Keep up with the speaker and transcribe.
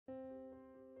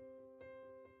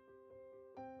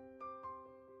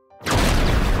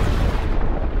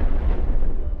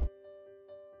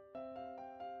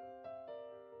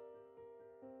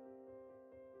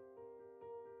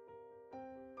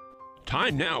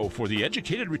Time now for the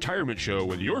Educated Retirement Show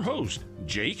with your host,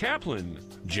 Jay Kaplan.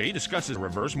 Jay discusses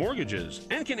reverse mortgages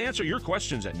and can answer your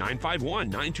questions at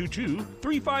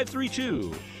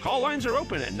 951-922-3532. Call lines are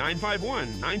open at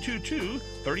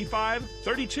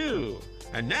 951-922-3532.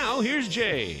 And now here's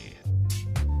Jay.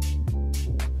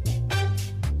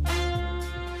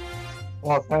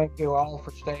 Well, thank you all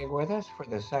for staying with us for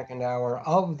the second hour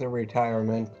of the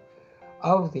retirement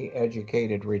of the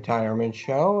Educated Retirement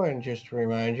Show. And just to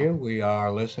remind you, we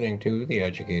are listening to the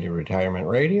Educated Retirement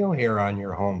Radio here on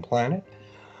your home planet,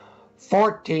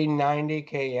 1490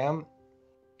 KMET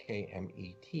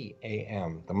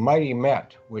AM, the Mighty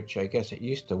Met, which I guess it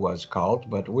used to was called,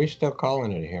 but we're still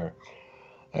calling it here.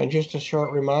 And just a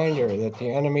short reminder that the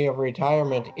enemy of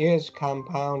retirement is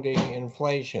compounding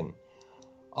inflation.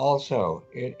 Also,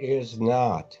 it is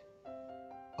not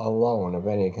a loan of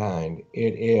any kind.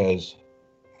 It is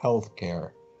health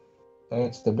care.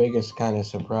 That's the biggest kind of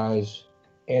surprise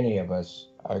any of us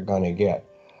are going to get.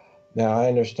 Now, I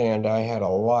understand I had a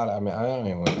lot, I don't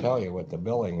even want to tell you what the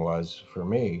billing was for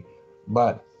me,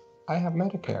 but I have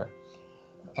Medicare,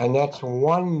 and that's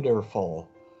wonderful.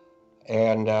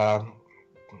 And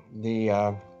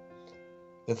the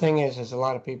thing is a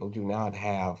lot of people do not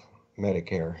have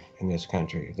Medicare in this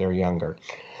country. They're younger.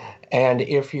 And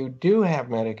if you do have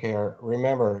Medicare,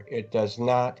 remember, it does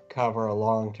not cover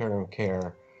long-term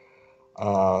care.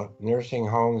 Nursing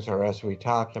homes, or as we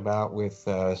talked about with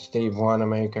Steve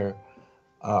Wanamaker,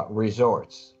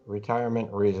 resorts, retirement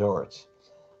resorts.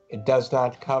 It does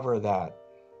not cover that.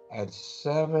 And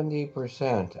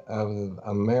 70% of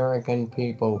American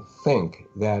people think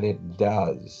that it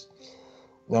does.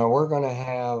 Now, we're going to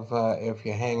have, if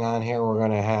you hang on here, we're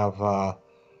going to have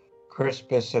Chris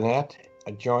Bissonnette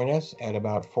join us at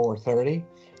about 4:30.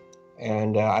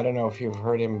 And I don't know if you've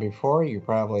heard him before. You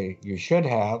should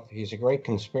have. He's a great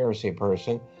conspiracy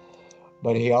person,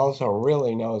 but he also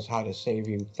really knows how to save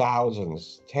you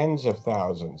thousands, tens of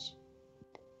thousands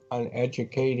on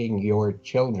educating your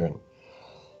children.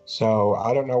 So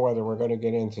I don't know whether we're going to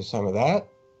get into some of that,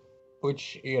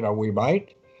 which, we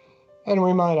might. And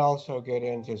we might also get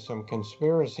into some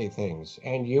conspiracy things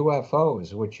and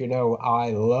UFOs, which I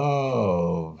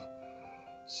love.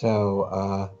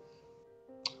 So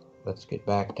let's get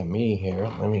back to me here.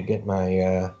 Let me get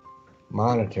my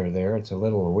monitor there. It's a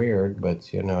little weird, but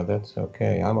that's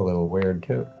okay. I'm a little weird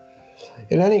too.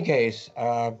 In any case,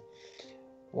 we'll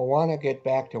want to get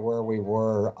back to where we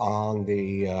were on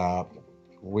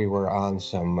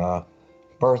some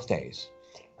birthdays.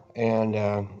 And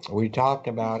we talked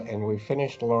about, and we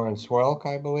finished Lawrence Welk,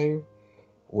 I believe.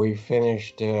 We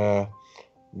finished the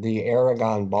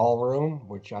Aragon Ballroom,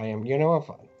 which I am,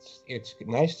 it's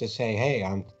nice to say, hey,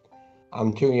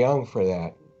 I'm too young for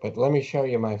that. But let me show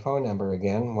you my phone number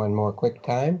again, one more quick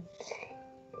time.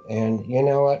 And you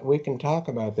know what? We can talk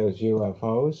about those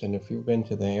UFOs. And if you've been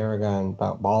to the Aragon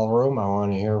Ballroom, I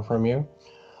want to hear from you.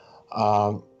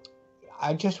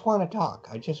 I just want to talk.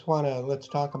 Let's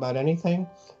talk about anything.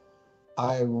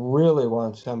 I really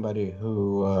want somebody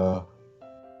who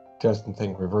doesn't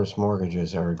think reverse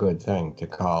mortgages are a good thing to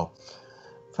call.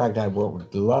 In fact, I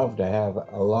would love to have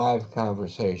a live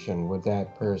conversation with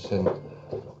that person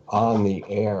on the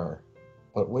air.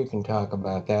 But we can talk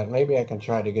about that. Maybe I can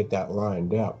try to get that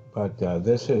lined up. But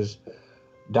this is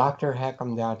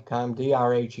drheckham.com,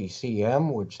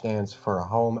 DRHECM, which stands for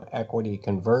Home Equity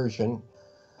Conversion.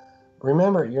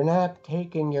 Remember, you're not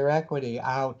taking your equity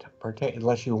out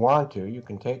unless you want to. You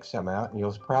can take some out, and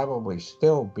you'll probably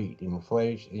still beat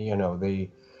inflation, the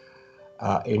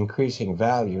increasing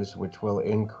values, which will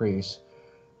increase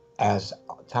as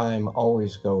time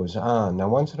always goes on. Now,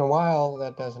 once in a while,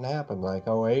 that doesn't happen, like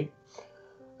 '08.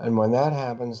 And when that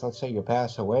happens, let's say you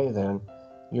pass away, then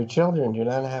your children do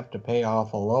not have to pay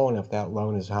off a loan if that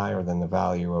loan is higher than the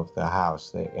value of the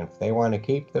house. If they want to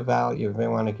keep the value, if they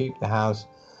want to keep the house,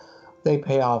 they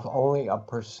pay off only a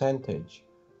percentage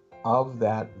of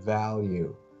that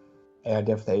value. And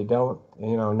if they don't,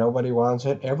 nobody wants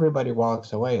it, everybody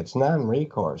walks away. It's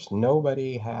non-recourse.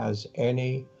 Nobody has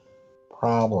any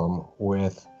problem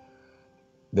with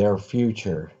their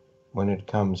future when it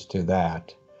comes to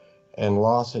that. And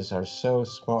losses are so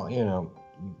small,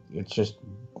 it's just,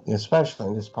 especially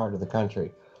in this part of the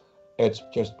country, it's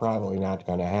just probably not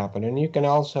going to happen. And you can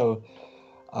also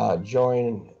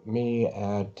join me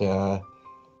at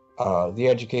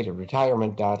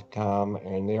theeducatedretirement.com,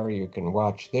 and there you can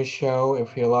watch this show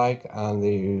if you like on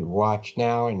the Watch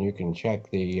Now, and you can check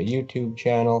the YouTube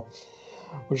channel,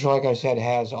 which, like I said,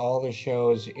 has all the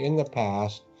shows in the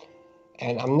past.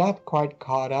 And I'm not quite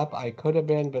caught up. I could have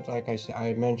been, but like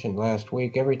I mentioned last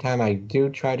week, every time I do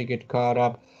try to get caught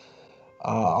up,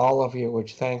 all of you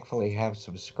which thankfully have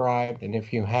subscribed. And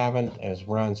if you haven't, as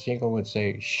Ron Siegel would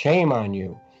say, shame on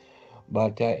you.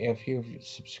 But if you've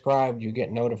subscribed, you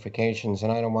get notifications,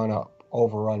 and I don't want to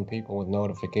overrun people with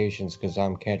notifications because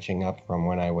I'm catching up from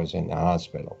when I was in the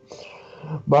hospital.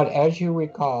 But as you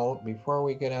recall, before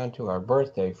we get on to our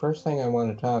birthday, first thing I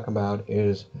want to talk about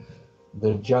is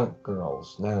the junk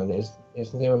girls. Now,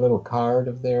 isn't there a little card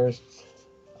of theirs?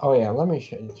 Oh yeah, let me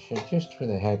show just for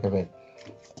the heck of it.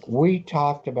 We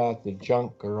talked about the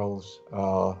junk girls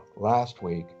last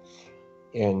week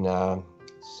in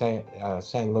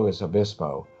San Luis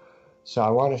Obispo. So I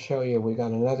want to show you, we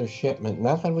got another shipment.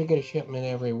 Not that we get a shipment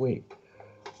every week,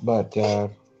 but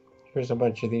here's a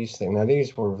bunch of these things. Now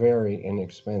these were very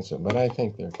inexpensive, but I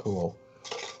think they're cool.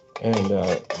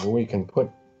 And we can put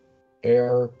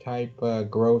air type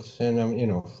growths in them, you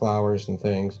know, flowers and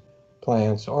things,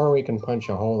 plants, or we can punch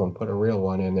a hole and put a real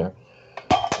one in there,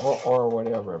 or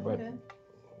whatever. But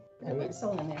put a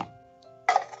whistle in there.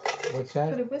 What's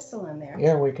that? Put a whistle in there.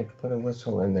 Yeah, we could put a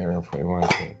whistle in there if we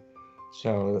want to.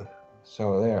 So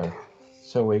there.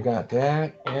 So we got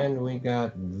that, and we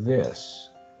got this,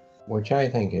 which I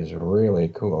think is really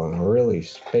cool and really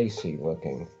spacey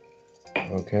looking.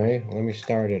 Okay, let me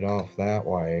start it off that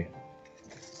way.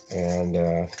 And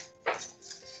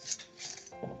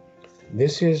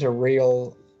this was a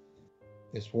real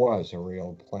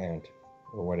plant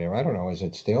or whatever. I don't know, is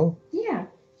it still? Yeah.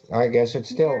 I guess it's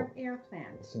still. Air plant.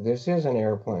 This is an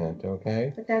air plant,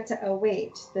 okay? But that's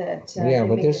that. Yeah,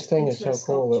 but this thing is so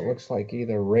cool. It looks like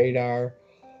either radar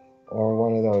or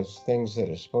one of those things that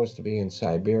are supposed to be in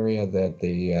Siberia that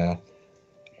the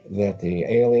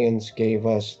aliens gave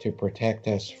us to protect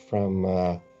us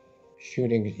from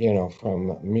shooting, you know,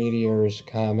 from meteors,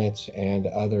 comets, and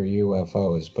other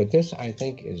UFOs. But this, I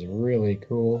think, is really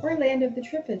cool. Or Land of the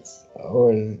Triffids.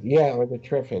 Or the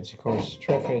Triffids. Of course,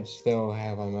 Triffids, though,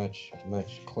 have a much,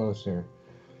 much closer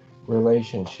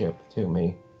relationship to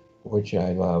me, which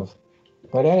I love.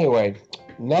 But anyway,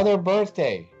 another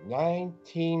birthday,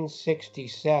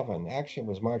 1967. Actually, it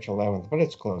was March 11th, but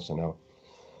it's close enough.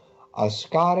 A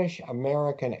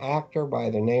Scottish-American actor by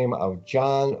the name of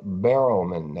John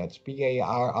Barrowman. That's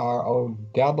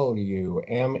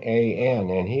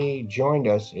Barrowman. And he joined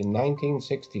us in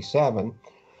 1967.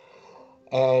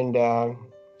 And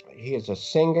he is a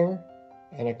singer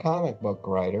and a comic book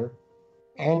writer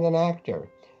and an actor.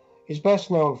 He's best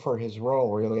known for his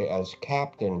role, really, as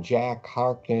Captain Jack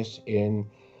Harkness in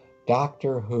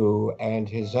Doctor Who, and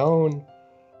his own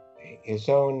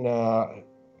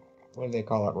what do they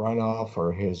call it, runoff,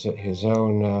 or his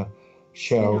own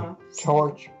show,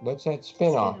 Spin-off. What's that,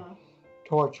 spin-off?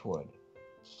 Torchwood.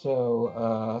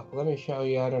 So let me show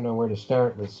you, I don't know where to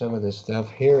start with some of this stuff.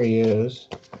 Here he is.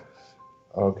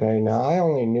 Okay, now I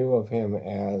only knew of him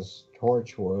as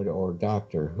Torchwood or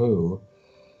Doctor Who,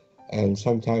 and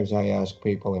sometimes I ask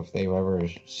people if they've ever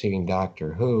seen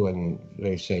Doctor Who, and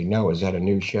they say, no, is that a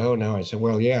new show? No, I said,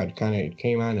 well, yeah, it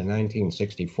came on in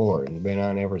 1964, and been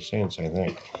on ever since, I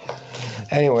think.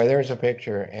 Anyway, there's a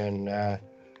picture, and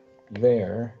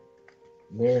there's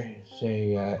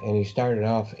and he started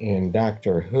off in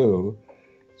Doctor Who.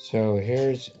 So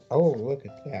here's, oh, look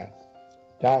at that,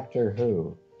 Doctor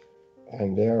Who.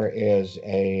 And there is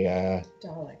a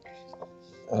Dalek.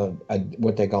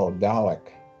 What they call a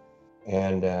Dalek.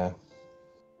 And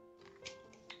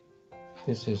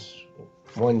this is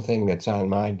one thing that's on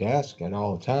my desk at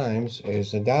all times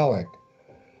is a Dalek.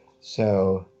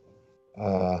 So,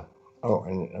 oh,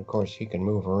 and of course he can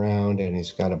move around, and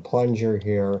he's got a plunger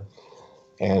here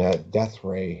and a death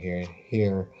ray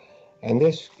here. And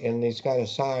he's got a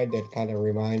side that kind of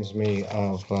reminds me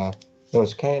of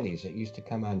those candies that used to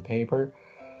come on paper,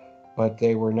 but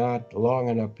they were not long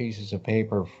enough pieces of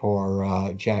paper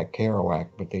for Jack Kerouac,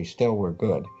 but they still were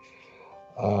good.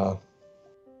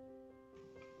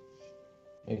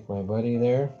 Take my buddy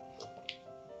there.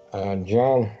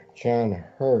 John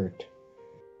Hurt,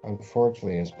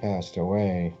 unfortunately, has passed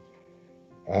away,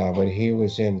 but he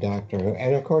was in Doctor Who.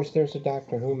 And of course, there's a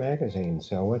Doctor Who magazine,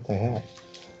 so what the heck.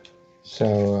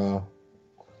 So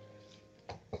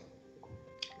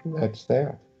that's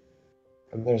that.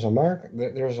 There's an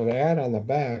ad on the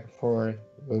back for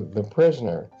the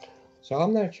Prisoner. So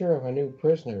I'm not sure if a new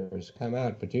Prisoner has come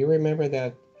out, but do you remember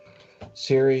that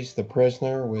series, The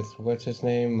Prisoner, with what's his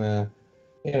name? I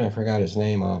forgot his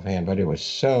name offhand, but it was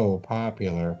so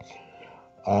popular.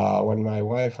 When my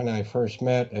wife and I first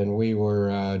met, and we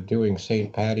were doing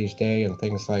St. Patty's Day and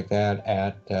things like that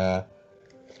at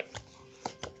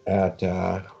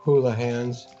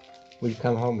Houlihan's, we'd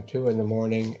come home at 2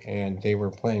 a.m, and they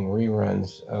were playing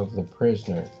reruns of The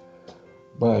Prisoner.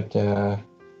 But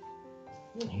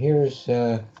here's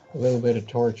a little bit of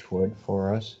torchwood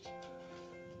for us.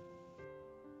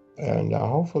 And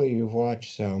hopefully you've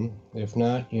watched some. If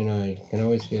not, you know, you can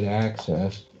always get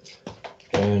access.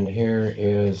 And here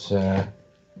is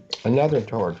another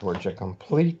torchwood, a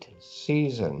complete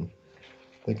season.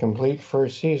 The complete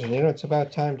first season. You know, it's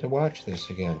about time to watch this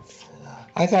again.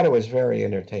 I thought it was very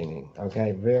entertaining.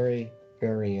 Okay, very,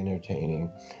 very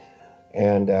entertaining.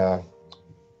 And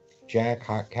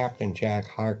Captain Jack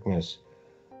Harkness.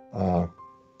 Let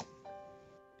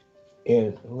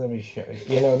me show you.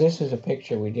 You know, this is a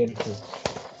picture we did for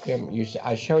him.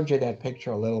 I showed you that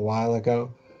picture a little while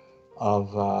ago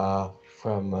of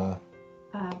from.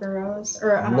 Burroughs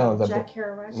or no, Jack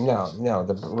Kerouac. No,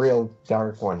 the real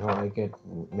dark one who I get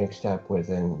mixed up with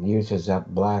and uses up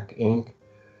black ink.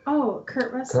 Oh,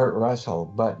 Kurt Russell. Kurt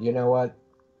Russell. But you know what?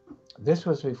 This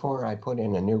was before I put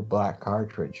in a new black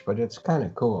cartridge, but it's kind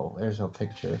of cool. There's a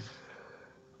picture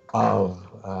of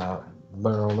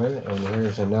Burrowman, and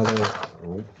here's another.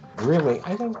 Really,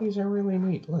 I think these are really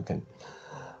neat looking.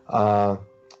 So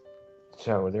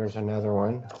there's another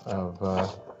one of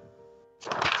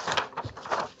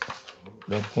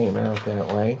that came out that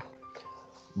way.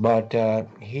 But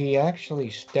he actually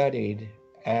studied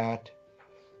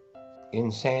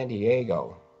in San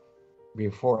Diego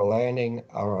before landing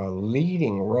a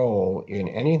leading role in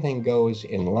Anything Goes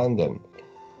in London.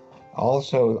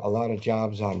 Also, a lot of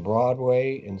jobs on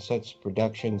Broadway in such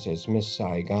productions as Miss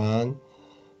Saigon,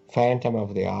 Phantom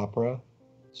of the Opera,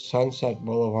 Sunset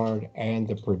Boulevard, and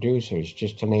The Producers,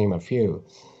 just to name a few.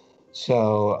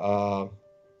 So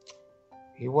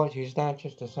he's not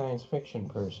just a science fiction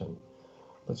person.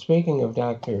 But speaking of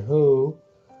Doctor Who,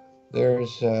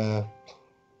 there's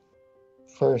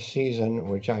first season,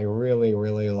 which I really,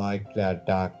 really liked that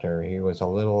Doctor. He was a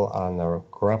little on the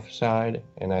gruff side,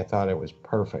 and I thought it was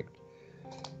perfect.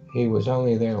 He was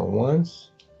only there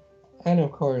once, and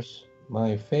of course,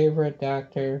 my favorite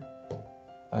Doctor,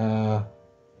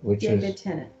 which is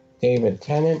David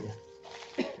Tennant.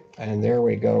 And there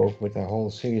we go with the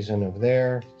whole season of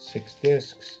 6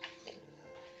 discs.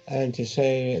 And to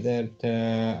say that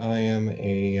I am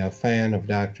a fan of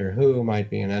Doctor Who might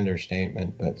be an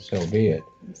understatement, but so be it.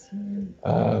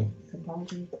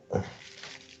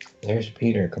 There's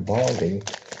Peter Capaldi,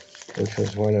 which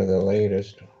was one of the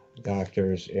latest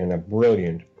Doctors in a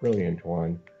brilliant, brilliant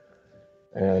one.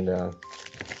 And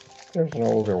there's an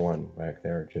older one back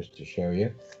there just to show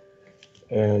you.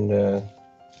 And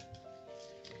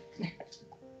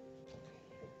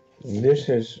this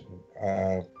is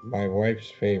my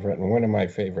wife's favorite and one of my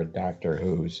favorite Doctor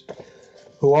Who's,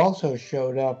 who also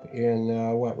showed up in,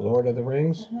 Lord of the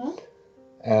Rings?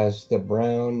 As the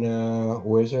brown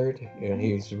wizard, and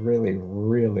he's really,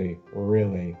 really,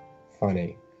 really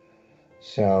funny.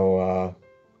 So,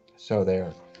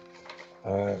 there.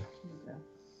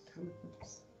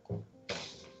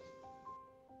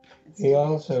 He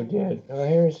also did,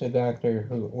 here's the Doctor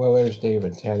Who, well, there's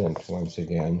David Tennant once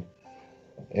again.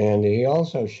 And he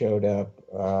also showed up,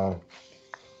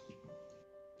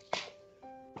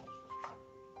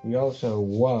 he also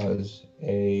was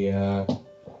a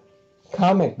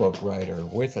comic book writer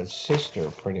with a sister,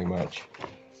 pretty much.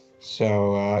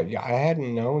 So I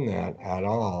hadn't known that at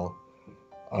all,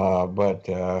 but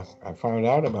I found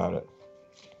out about it.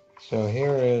 So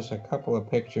here is a couple of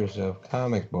pictures of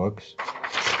comic books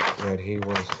that he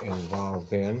was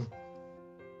involved in.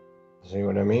 See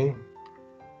what I mean?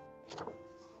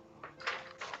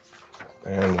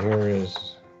 And here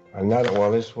is another,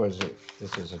 well, this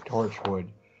is a Torchwood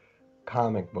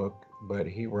comic book, but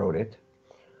he wrote it.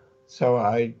 So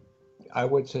I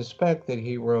would suspect that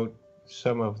he wrote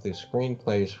some of the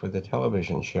screenplays for the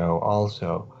television show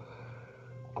also.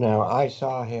 Now, I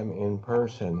saw him in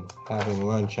person having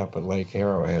lunch up at Lake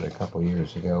Arrowhead a couple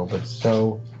years ago, but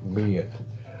so be it.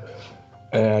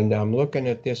 And I'm looking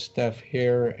at this stuff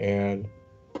here, and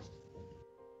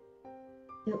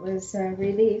it was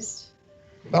released.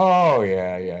 Oh,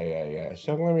 yeah.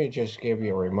 So let me just give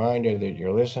you a reminder that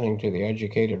you're listening to the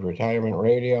Educated Retirement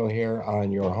Radio here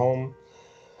on your home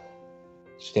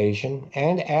station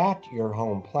and at your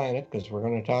home planet, because we're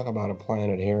going to talk about a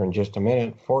planet here in just a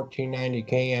minute, 1490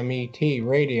 KMET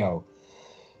radio.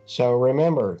 So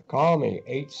remember, call me,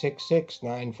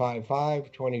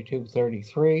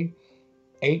 866-955-2233,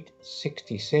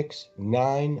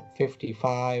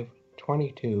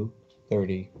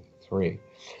 866-955-2233.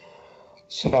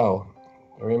 So,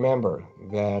 remember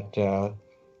that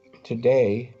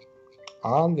today,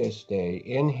 on this day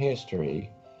in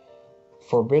history,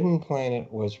 Forbidden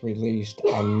Planet was released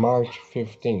on March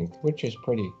 15th, which is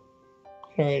pretty,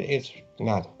 it's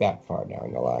not that far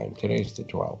down the line. Today's the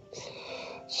 12th.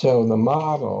 So the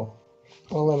model,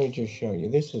 well, let me just show you.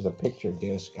 This is a picture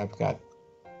disc. I've got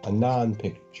a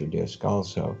non-picture disc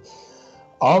also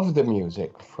of the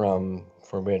music from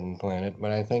Forbidden Planet,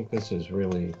 but I think this is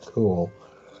really cool.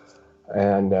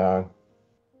 And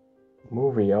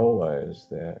Moviola is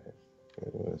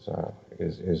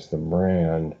the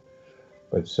brand,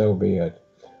 but so be it.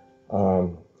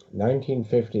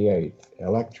 1958,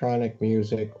 electronic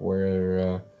music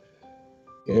where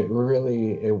it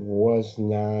was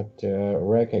not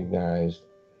recognized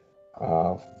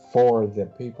for the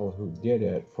people who did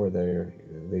it, for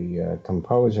the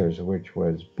composers, which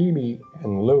was Phoebe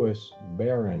and Louis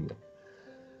Barron.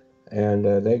 And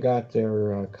they got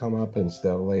their comeuppance,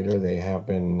 though. Later, they have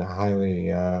been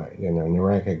highly,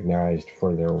 recognized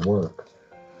for their work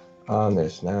on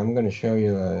this. Now, I'm going to show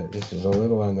you, this is a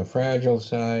little on the fragile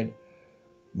side,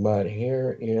 but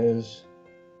here is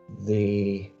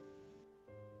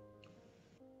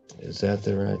is that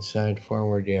the right side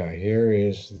forward? Yeah, here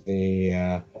is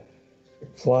the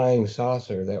flying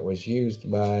saucer that was used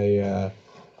by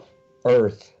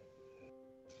Earth.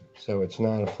 So it's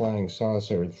not a flying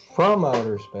saucer from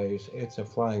outer space, it's a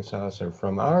flying saucer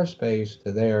from our space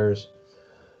to theirs.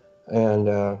 And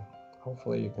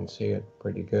hopefully you can see it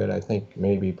pretty good. I think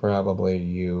probably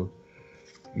you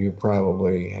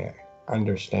probably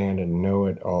understand and know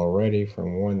it already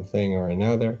from one thing or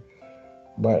another.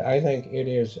 But I think it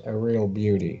is a real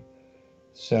beauty.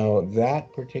 So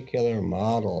that particular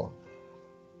model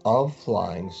of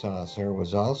flying saucer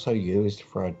was also used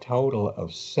for a total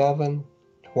of 7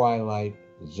 twilight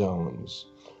zones.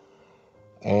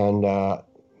 And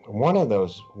one of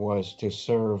those was to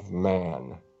serve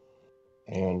man.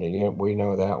 And we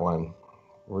know that one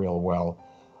real well.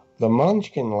 The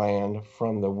Munchkin Land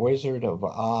from the Wizard of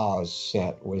Oz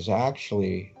set was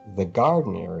actually the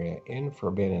garden area in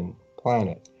Forbidden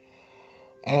Planet.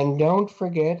 And don't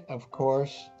forget, of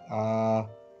course,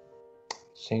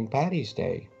 St. Paddy's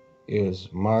Day is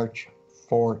March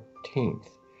 14th.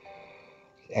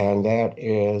 And that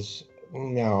is,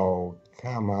 no,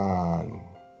 come on.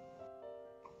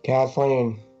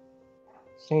 Kathleen,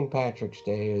 St. Patrick's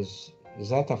Day is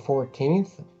that the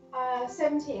 14th?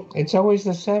 17th. It's always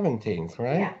the 17th,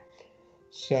 right? Yeah.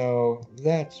 So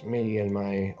that's me in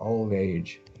my old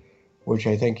age, which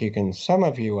I think some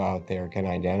of you out there can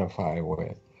identify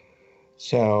with.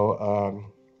 So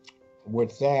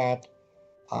with that,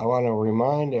 I want to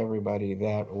remind everybody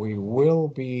that we will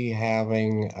be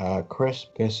having Chris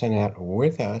Bissonnette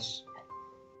with us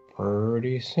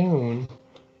pretty soon.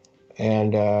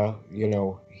 And,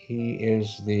 he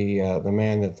is the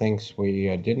man that thinks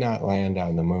we did not land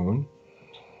on the moon.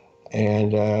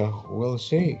 And we'll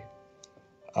see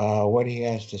what he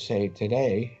has to say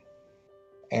today.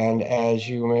 And as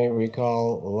you may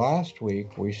recall, last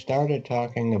week we started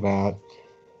talking about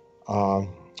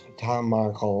Tom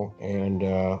Markle and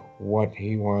what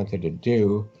he wanted to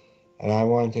do, and I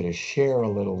wanted to share a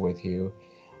little with you.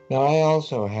 Now, I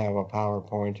also have a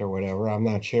PowerPoint or whatever. I'm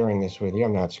not sharing this with you.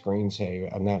 I'm not screen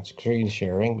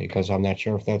sharing because I'm not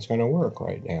sure if that's going to work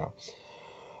right now.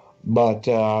 But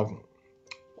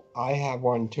I have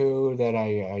one too that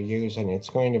I use, and it's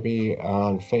going to be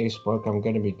on Facebook. I'm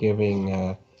going to be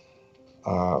giving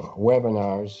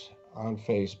webinars on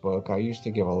Facebook. I used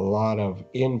to give a lot of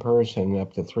in-person,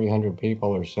 up to 300 people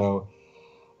or so,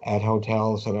 at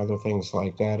hotels and other things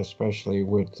like that, especially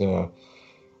with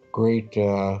great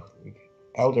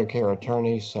elder care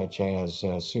attorneys such as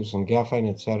Susan Geffen,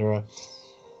 etc.,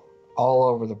 all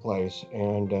over the place.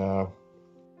 And I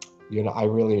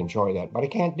really enjoy that. But I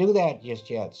can't do that just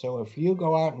yet. So if you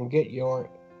go out and get your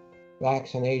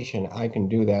vaccination, I can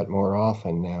do that more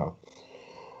often now.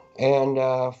 And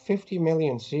 50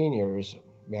 million seniors,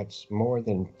 that's more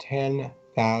than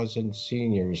 10,000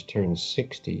 seniors turn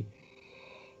 60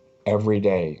 every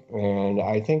day. And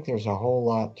I think there's a whole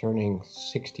lot turning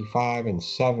 65 and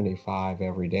 75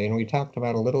 every day. And we talked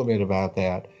about a little bit about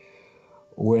that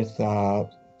with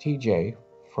TJ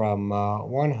from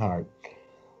One Heart.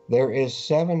 There is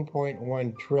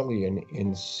 $7.1 trillion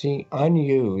in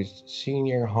unused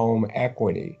senior home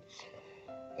equity.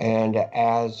 And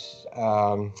as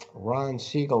Ron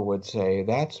Siegel would say,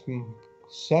 that's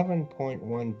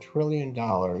 $7.1 trillion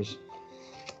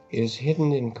is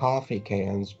hidden in coffee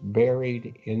cans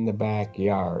buried in the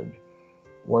backyard,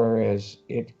 whereas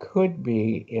it could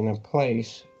be in a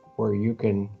place where you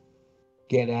can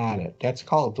get at it. That's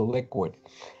called liquid.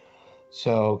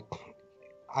 So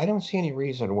I don't see any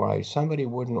reason why somebody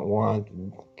wouldn't want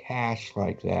cash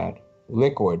like that,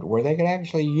 liquid, where they could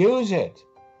actually use it.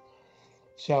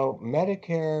 So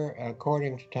Medicare,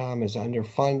 according to Tom, is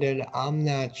underfunded. I'm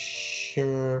not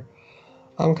sure.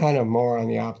 I'm kind of more on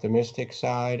the optimistic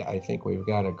side. I think we've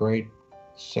got a great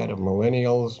set of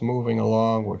millennials moving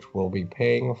along, which will be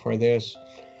paying for this.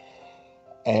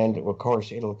 And of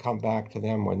course, it'll come back to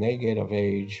them when they get of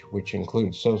age, which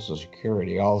includes Social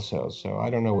Security also. So I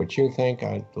don't know what you think.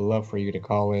 I'd love for you to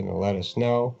call in and let us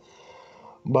know.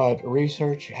 But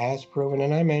research has proven,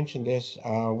 and I mentioned this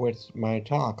with my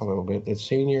talk a little bit, that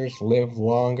seniors live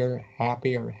longer,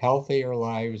 happier, healthier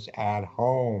lives at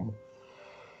home.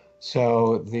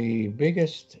 So the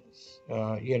biggest,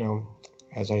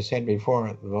 as I said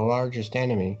before, the largest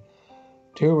enemy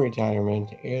to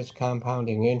retirement is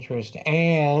compounding interest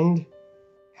and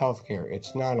healthcare.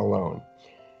 It's not alone.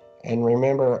 And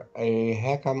remember, a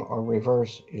HECM or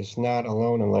reverse is not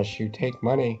alone unless you take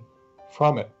money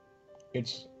from it.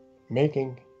 It's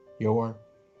making your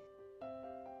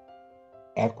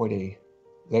equity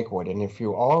liquid. And if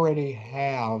you already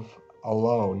have a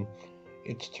loan,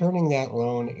 it's turning that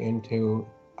loan into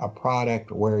a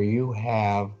product where you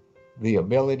have the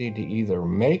ability to either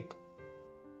make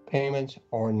payments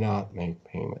or not make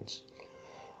payments.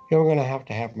 We're going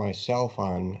to have myself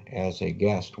on as a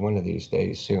guest one of these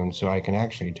days soon so I can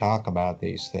actually talk about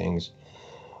these things,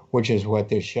 which is what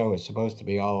this show is supposed to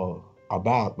be all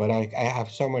about. But I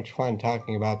have so much fun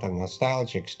talking about the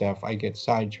nostalgic stuff, I get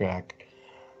sidetracked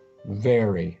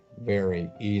very, very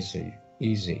easy.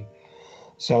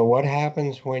 So what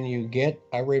happens when you get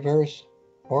a reverse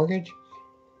mortgage?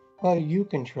 Well, you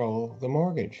control the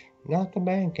mortgage, not the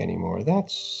bank anymore.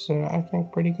 That's, I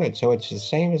think, pretty good. So it's the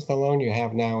same as the loan you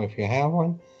have now if you have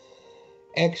one,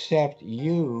 except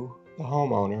you, the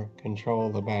homeowner,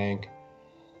 control the bank.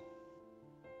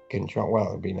 Well,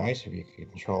 it'd be nice if you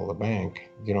could control the bank,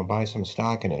 buy some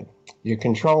stock in it. You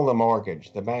control the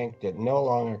mortgage. The bank that no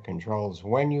longer controls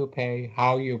when you pay,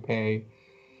 how you pay,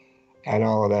 and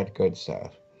all of that good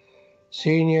stuff.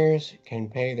 Seniors can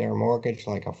pay their mortgage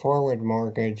like a forward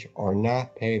mortgage or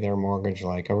not pay their mortgage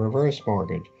like a reverse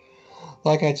mortgage.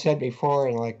 Like I said before,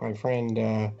 and like my friend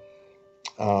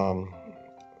Mr.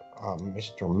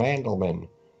 Mandelman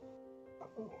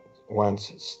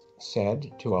once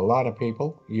said to a lot of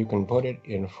people, you can put it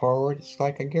in forward. It's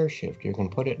like a gear shift. You can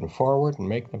put it in forward and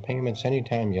make the payments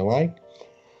anytime you like.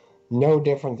 No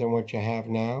different than what you have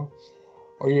now.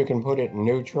 Or you can put it in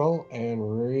neutral and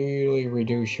really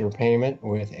reduce your payment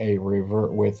with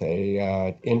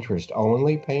a interest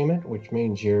only payment, which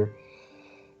means your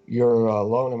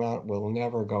loan amount will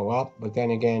never go up. But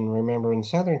then again, remember, in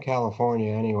Southern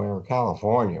California, anywhere, or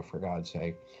California for God's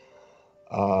sake,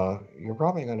 you're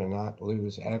probably going to not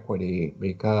lose equity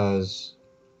because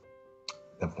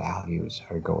the values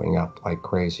are going up like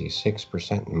crazy,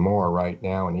 6% and more right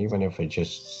now. And even if it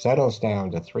just settles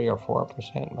down to 3 or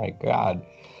 4%, my God,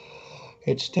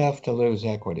 it's tough to lose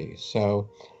equity. So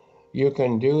you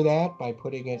can do that by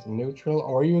putting it in neutral,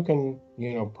 or you can,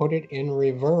 put it in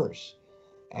reverse.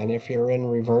 And if you're in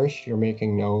reverse, you're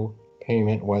making no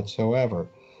payment whatsoever.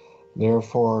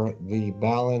 Therefore, the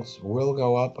balance will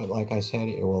go up, but like I said,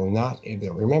 it will not.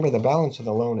 Remember, the balance of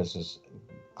the loan is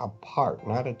a part,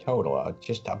 not a total,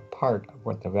 just a part of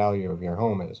what the value of your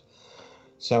home is.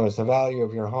 So as the value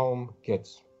of your home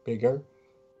gets bigger,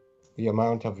 the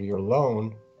amount of your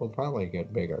loan will probably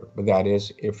get bigger. But that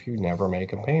is if you never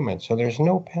make a payment. So there's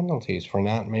no penalties for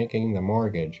not making the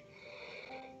mortgage.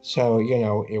 So,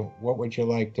 what would you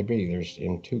like to be? There's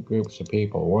in two groups of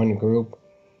people. One group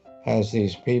has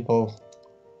these people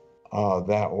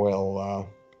that will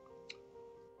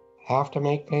have to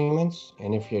make payments,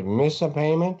 and if you miss a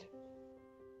payment,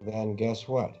 then guess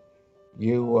what?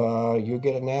 You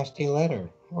get a nasty letter,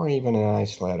 or even a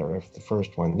nice letter if the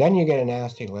first one. Then you get a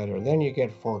nasty letter, then you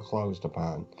get foreclosed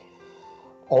upon.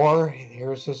 Or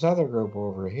here's this other group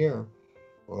over here,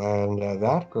 and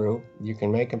that group, you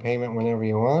can make a payment whenever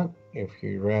you want. If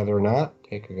you'd rather not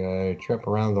take a trip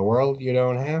around the world, you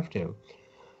don't have to.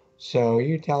 So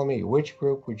you tell me, which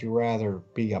group would you rather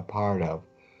be a part of?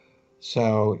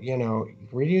 So,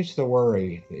 reduce the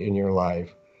worry in your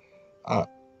life.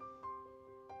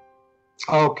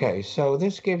 Okay, so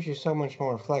this gives you so much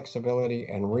more flexibility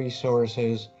and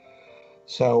resources.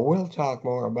 So we'll talk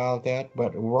more about that.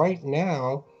 But right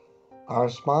now, our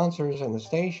sponsors and the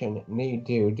station need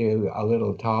to do a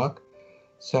little talk.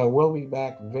 So we'll be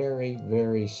back very,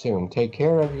 very soon. Take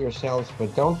care of yourselves,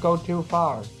 but don't go too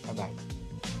far. Bye-bye.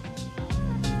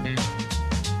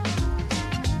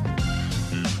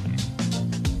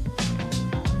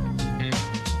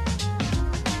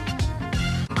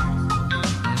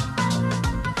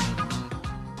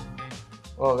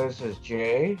 Well, this is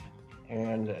Jay,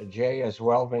 and Jay is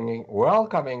welcoming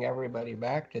everybody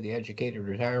back to the Educated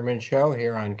Retirement Show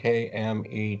here on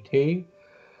KMET.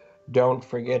 don't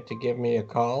forget to give me a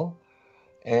call.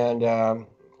 And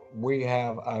we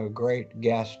have a great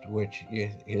guest, which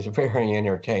is very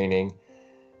entertaining.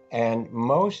 And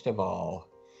most of all,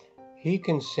 he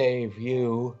can save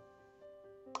you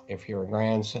if you're a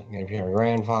grandson, if you're a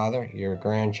grandfather, your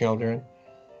grandchildren,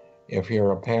 if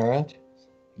you're a parent,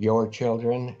 your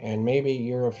children, and maybe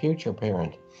you're a future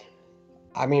parent.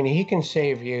 I mean, he can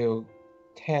save you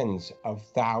tens of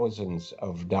thousands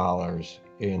of dollars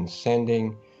in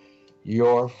sending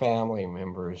your family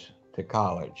members to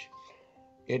college.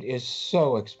 It is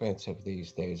so expensive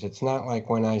these days. It's not like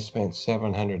when I spent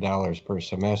 $700 per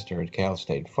semester at Cal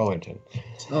State Fullerton.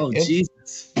 Oh, It's,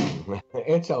 Jesus.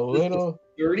 it's a little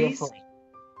 30s? different.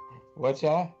 What's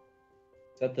that?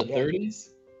 Is that the Yeah. 30s?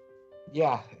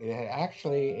 Yeah,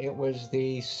 actually, it was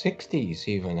the 60s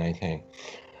even, I think.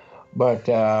 But,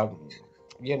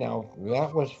 you know,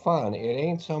 that was fun. It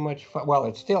ain't so much fun. Well,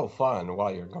 it's still fun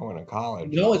while you're going to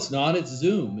college. No, it's not. It's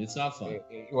Zoom. It's not fun.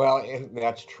 Well,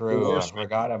 that's true. I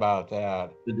forgot about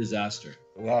that. The disaster.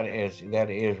 That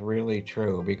is really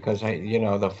true because you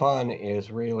know, the fun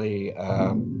is really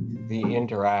the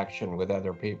interaction with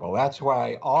other people. That's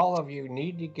why all of you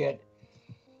need to get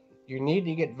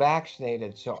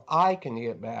vaccinated so I can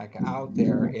get back out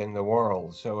there in the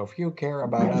world. So if you care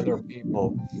about other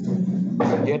people,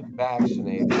 get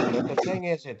vaccinated. But the thing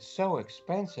is, it's so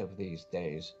expensive these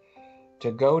days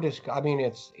to go to school. I mean,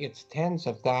 it's tens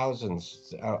of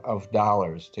thousands of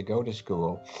dollars to go to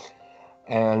school.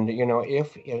 And you know,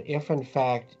 if in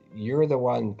fact you're the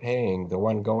one paying, the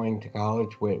one going to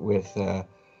college with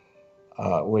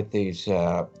these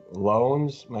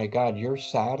loans, my God, you're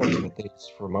saddled with these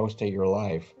for most of your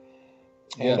life.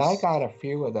 And Yes. I got a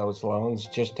few of those loans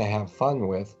just to have fun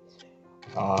with.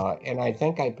 And I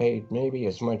think I paid maybe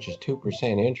as much as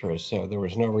 2% interest, so there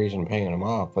was no reason paying them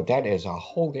off. But that is a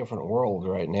whole different world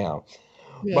right now.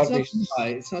 Yeah, But it's not these- too high.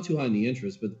 It's not too high in the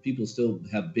interest, but people still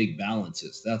have big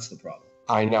balances. That's the problem.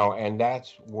 I know, and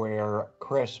that's where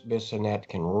Chris Bissonnette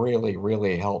can really,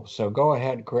 really help. So go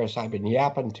ahead, Chris. I've been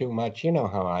yapping too much. You know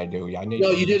how I do. I need. No,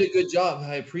 you did a good job.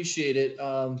 I appreciate it.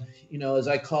 You know, as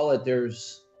I call it,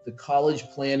 there's the college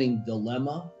planning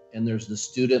dilemma and there's the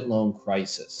student loan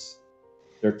crisis.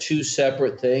 They're two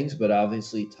separate things, but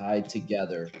obviously tied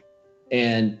together.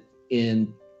 And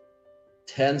in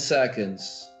 10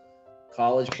 seconds,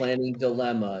 college planning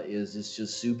dilemma is it's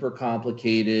just super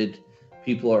complicated.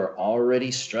 People are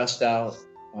already stressed out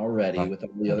already with all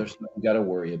the other stuff you got to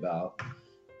worry about.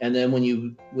 And then when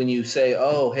you say,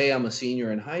 "Oh, hey, I'm a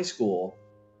senior in high school,"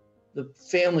 the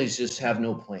families just have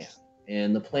no plan.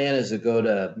 And the plan is to go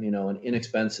to, you know, an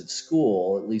inexpensive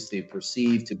school, at least they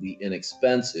perceive to be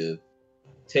inexpensive,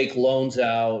 take loans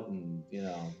out, and, you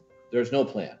know, there's no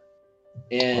plan.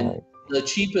 And Right. the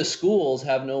cheapest schools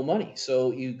have no money.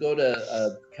 So you go to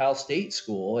a Cal State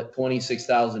school at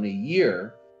 $26,000 a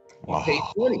year, you pay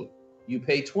 20. You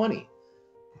pay 20.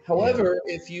 However,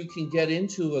 if you can get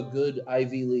into a good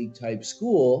Ivy League type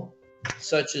school,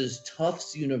 such as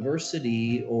Tufts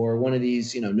University or one of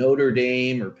these, you know, Notre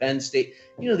Dame or Penn State,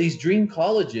 you know, these dream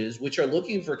colleges, which are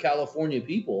looking for California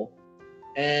people,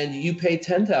 and you pay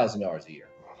 $10,000 a year.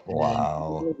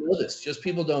 Wow. And people don't know this. Just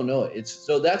people don't know it.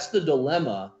 So that's the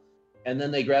dilemma. And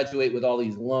then they graduate with all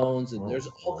these loans, and there's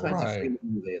all kinds of free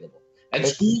money available. And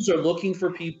schools are looking for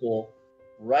people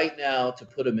right now to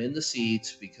put them in the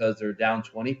seats because they're down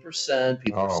 20%.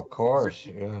 People of course,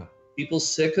 yeah. People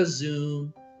sick of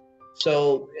Zoom.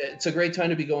 So it's a great time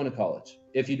to be going to college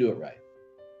if you do it right.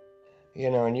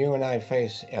 You know, and you and I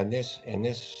face in this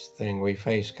thing, we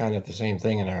face kind of the same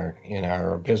thing in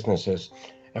our businesses.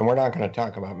 And we're not going to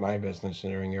talk about my business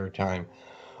during your time.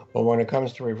 But when it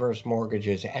comes to reverse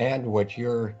mortgages and what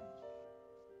you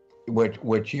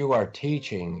are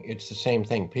teaching, it's the same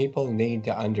thing. People need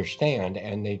to understand,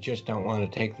 and they just don't want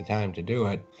to take the time to do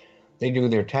it. They do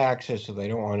their taxes, so they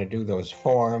don't want to do those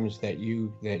forms that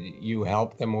you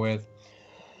help them with.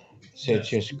 So it's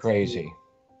just crazy.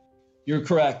 You're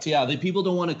correct. Yeah, the people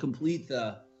don't want to complete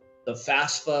the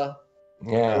FAFSA.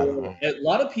 Yeah. A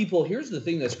lot of people. Here's the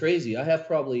thing that's crazy. I have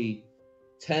probably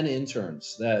 10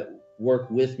 interns that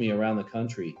work with me around the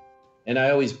country. And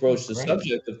I always broach the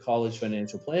subject of college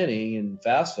financial planning and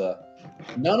FAFSA.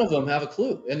 None of them have a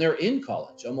clue, and they're in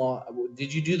college. I'm like,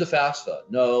 "Did you do the FAFSA?"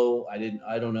 "No, I didn't.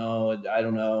 I don't know. I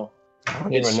don't know." I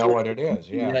don't even know what it is.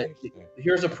 Yeah.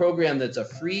 Here's a program that's a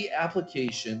free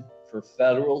application for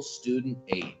federal student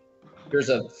aid. There's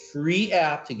a free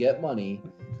app to get money,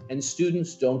 and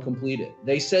students don't complete it.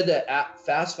 They said that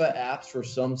FAFSA apps for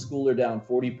some school are down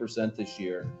 40% this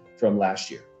year from last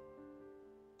year.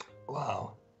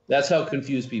 Wow. That's how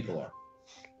confused people are.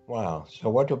 Wow. So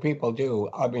what do people do?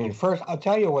 I mean, first, I'll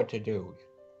tell you what to do.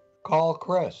 Call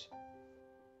Chris,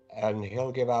 and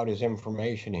he'll give out his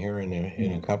information here in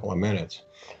a couple of minutes.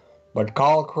 But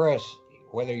call Chris,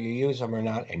 whether you use him or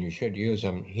not, and you should use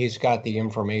him. He's got the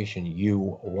information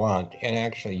you want and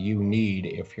actually you need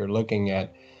if you're looking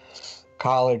at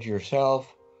college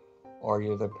yourself, or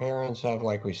you're the parents of,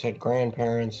 like we said,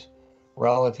 grandparents,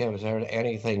 relatives, or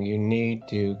anything. You need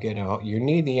to you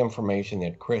need the information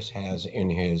that Chris has in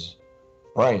his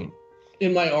brain.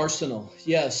 In my arsenal,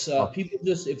 yes. People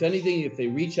just, if anything, if they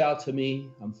reach out to me,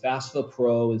 I'm FAFSA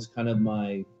Pro is kind of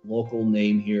my local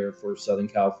name here for Southern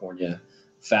California.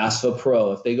 FAFSA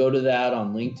Pro. If they go to that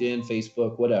on LinkedIn,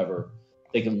 Facebook, whatever,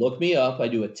 they can look me up. I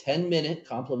do a 10-minute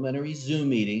complimentary Zoom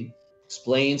meeting,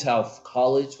 explains how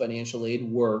college financial aid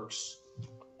works.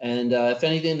 And if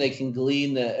anything, they can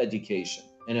glean the education.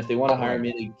 And if they want to hire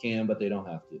me, they can, but they don't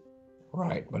have to.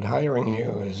 Right, but hiring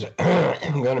you is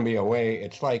going to be a way.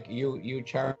 It's like you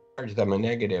charge them a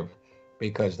negative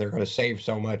because they're going to save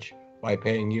so much by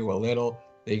paying you a little.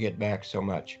 They get back so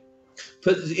much.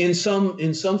 But in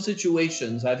some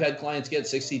situations, I've had clients get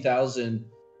 $60,000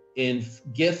 in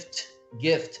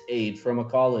gift aid from a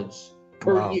college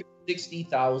per year.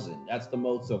 $60,000. That's the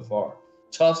most so far.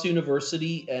 Tufts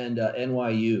University and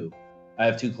NYU. I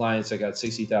have 2 clients that got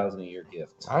 $60,000 a year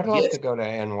gift. I'd love to go to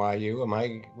NYU.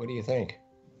 What do you think?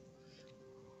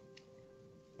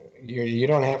 You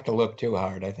don't have to look too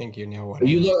hard. I think you know what. Are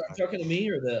you talking to me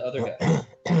or the other guy?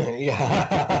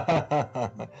 Yeah.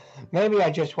 Maybe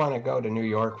I just want to go to New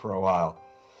York for a while.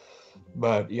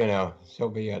 But, so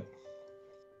be it.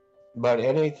 But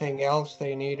anything else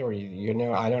they need, or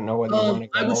I don't know whether you want to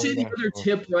go. I would say the other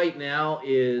tip right now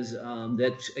is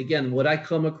that, again, what I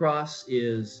come across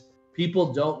is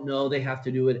people don't know they have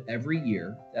to do it every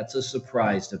year. That's a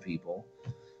surprise to people.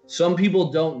 Some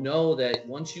people don't know that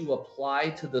once you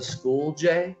apply to the school,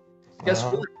 Jay, guess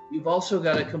what? You've also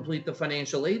got to complete the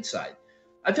financial aid side.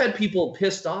 I've had people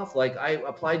pissed off, like I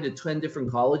applied to 10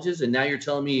 different colleges, and now you're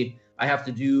telling me I have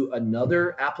to do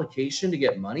another application to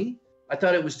get money? I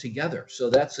thought it was together. So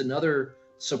that's another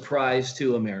surprise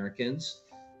to Americans.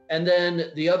 And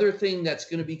then the other thing that's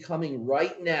going to be coming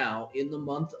right now in the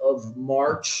month of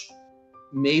March,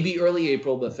 maybe early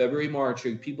April, but February, March,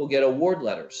 people get award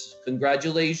letters.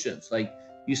 Congratulations. Like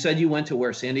you said, you went to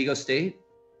where? San Diego State?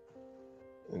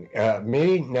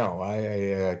 Me? No,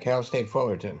 I Cal State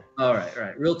Fullerton. All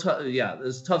right. Real tough. Yeah,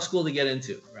 it's a tough school to get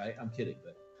into, right? I'm kidding.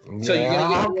 But so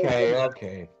yeah,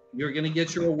 okay. You're going to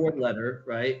get your award letter,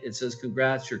 right? It says,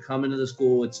 congrats, you're coming to the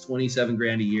school. It's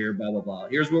 $27,000 a year, blah, blah, blah.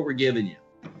 Here's what we're giving you.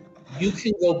 You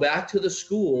can go back to the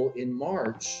school in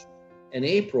March and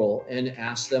April and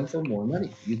ask them for more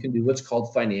money. You can do what's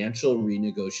called financial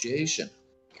renegotiation.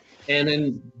 And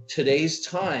in today's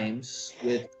times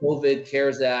with COVID,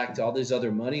 CARES Act, all these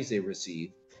other monies they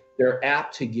receive, they're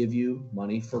apt to give you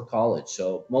money for college.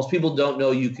 So most people don't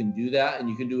know you can do that, and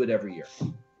you can do it every year.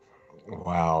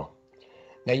 Wow.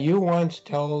 Now, you once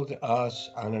told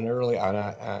us on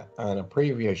a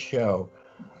previous show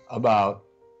about,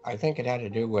 I think it had to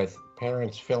do with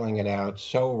parents filling it out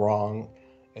so wrong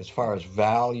as far as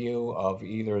value of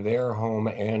either their home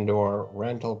and or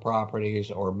rental properties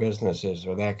or businesses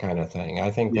or that kind of thing. I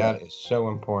think that is so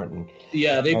important.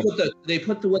 Yeah, they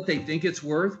put the what they think it's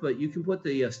worth, but you can put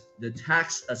the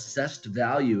tax assessed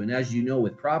value. And as you know,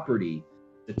 with property,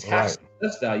 the tax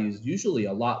assessed value is usually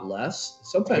a lot less,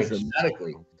 sometimes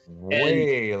dramatically.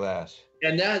 Way less.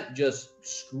 And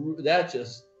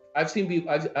I've seen people.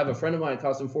 I have a friend of mine, it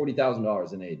cost him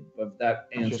 $40,000 in aid, but that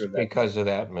answer just because of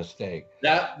that mistake.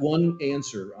 That one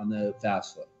answer on the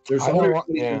FAFSA. There's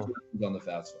 120 on the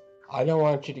FAFSA. I don't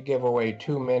want you to give away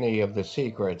too many of the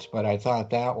secrets, but I thought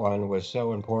that one was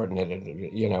so important that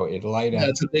it light up.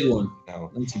 That's a big one.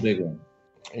 That's a big one.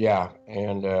 Yeah,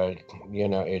 and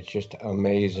it's just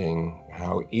amazing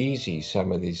how easy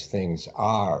some of these things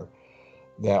are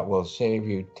that will save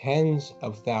you tens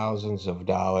of thousands of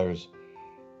dollars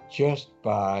just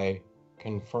by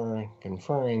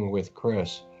conferring with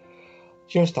Chris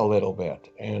just a little bit.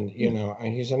 And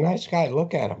and he's a nice guy.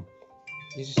 Look at him.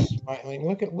 He's smiling.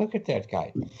 Look at that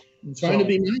guy. I'm trying to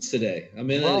be nice today. I'm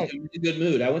in a good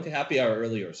mood. I went to happy hour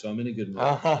earlier, so I'm in a good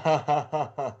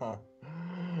mood.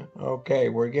 Okay,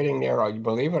 we're getting there.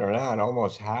 Believe it or not,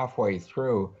 almost halfway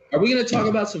through. Are we going to talk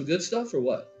about some good stuff or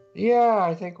what? Yeah,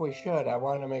 I think we should. I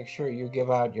want to make sure you give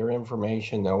out your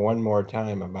information though one more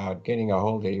time about getting a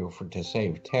hold of you to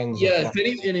save tens. Yeah,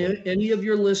 if any of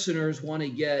your listeners want to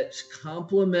get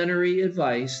complimentary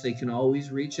advice, they can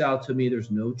always reach out to me.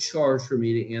 There's no charge for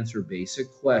me to answer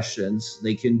basic questions.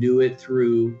 They can do it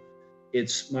through.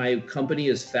 My company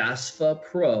is FAFSA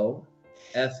Pro,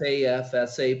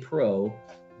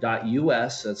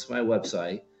 fafsapro.us. That's my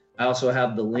website. I also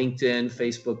have the LinkedIn,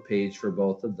 Facebook page for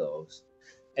both of those.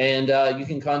 And you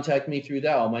can contact me through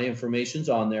that. All my information's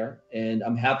on there. And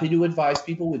I'm happy to advise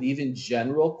people with even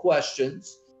general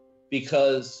questions,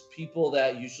 because people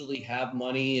that usually have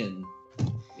money and,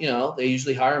 they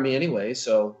usually hire me anyway.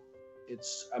 So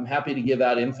I'm happy to give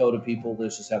out info to people that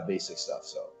just have basic stuff.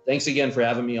 So thanks again for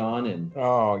having me on. And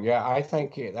oh yeah, I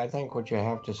think what you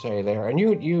have to say there, and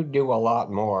you do a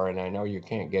lot more, and I know you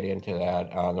can't get into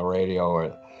that on the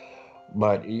radio,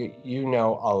 but you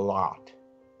know a lot,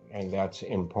 and that's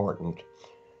important.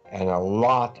 And a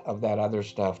lot of that other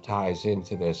stuff ties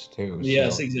into this too.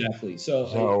 Yes, exactly.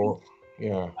 So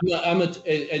yeah. And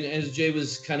as Jay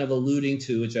was kind of alluding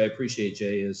to, which I appreciate,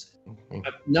 Jay, is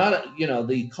not,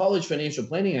 the college financial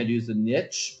planning I do is a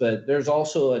niche, but there's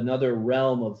also another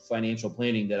realm of financial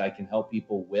planning that I can help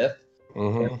people with.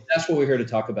 Mm-hmm. That's what we're here to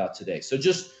talk about today. So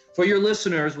just for your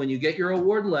listeners, when you get your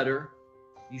award letter,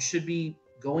 you should be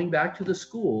going back to the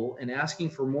school and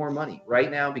asking for more money right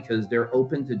now, because they're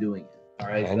open to doing it. All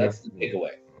right. So that's the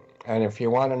takeaway. And if you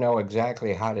want to know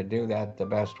exactly how to do that the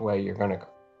best way, you're going to,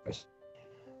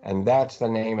 and that's the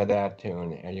name of that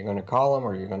tune. And you're going to call him,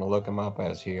 or you're going to look him up,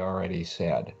 as he already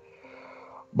said.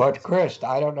 But Chris,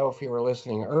 I don't know if you were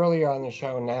listening earlier on the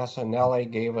show. NASA Nelly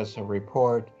gave us a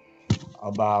report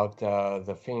about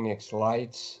the Phoenix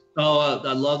Lights. Oh,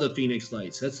 I love the Phoenix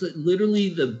Lights. That's literally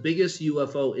the biggest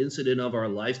UFO incident of our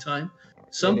lifetime.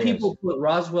 Some people put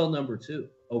Roswell #2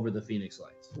 over the Phoenix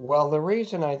Lights. Well, the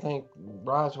reason I think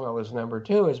Roswell is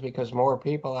 #2 is because more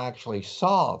people actually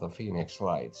saw the Phoenix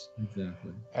Lights.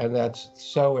 Exactly. And that's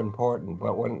so important.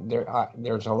 But when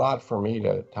there's a lot for me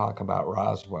to talk about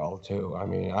Roswell too. I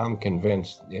mean, I'm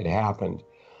convinced it happened.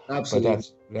 Absolutely.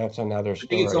 But that's another story. I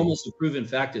think it's almost a proven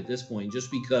fact at this point,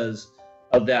 just because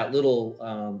of that little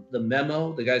the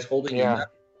memo, the guy's holding the memo,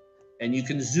 and you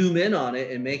can zoom in on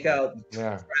it and make out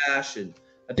crash. And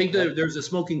I think there's a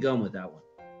smoking gun with that one.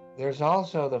 There's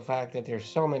also the fact that there's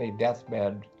so many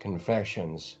deathbed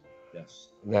confessions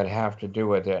that have to do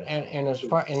with it. And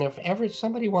if ever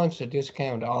somebody wants to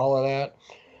discount all of that,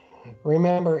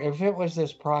 remember, if it was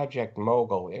this Project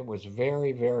Mogul, it was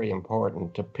very, very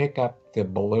important to pick up the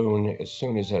balloon as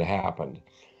soon as it happened,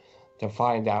 to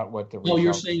find out what the result.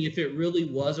 You're saying if it really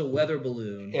was a weather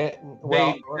balloon, they had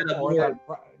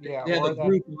a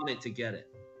group on it to get it.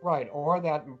 Right, or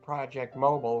that Project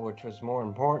Mobile, which was more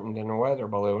important than a weather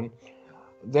balloon,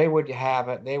 they would have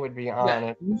it. They would be on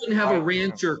it. You wouldn't have a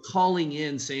rancher calling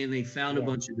in saying they found a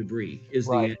bunch of debris.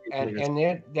 That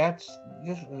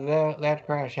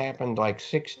crash happened like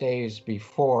 6 days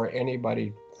before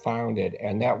anybody found it,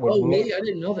 and that would. Oh, really? I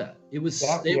didn't know that. It was.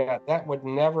 That would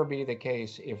never be the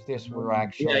case if this were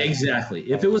actually. Yeah,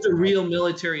 exactly. If it was a real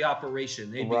military operation,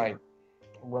 they'd be right.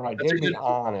 They'd be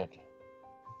on it.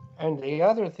 And the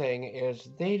other thing is,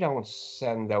 they don't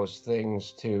send those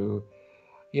things to,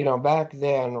 back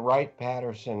then,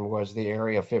 Wright-Patterson was the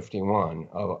Area 51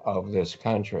 of this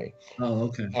country. Oh,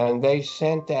 okay. And they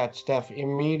sent that stuff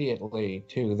immediately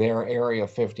to their Area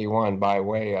 51 by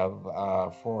way of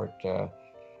Fort,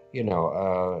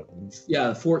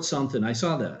 Fort something. I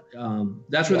saw that.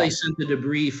 That's where they sent the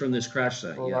debris from this crash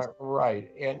site. Yes. Right.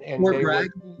 And Fort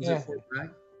Bragg? Is it Fort Bragg?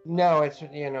 No, it's,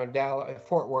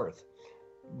 Fort Worth.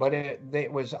 But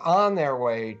it was on their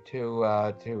way to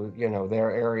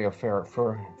their area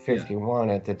for 51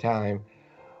 at the time,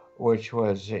 which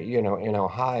was in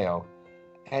Ohio,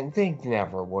 and they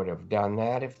never would have done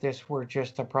that if this were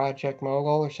just a Project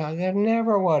Mogul or something. That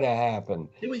never would have happened.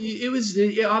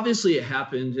 Obviously it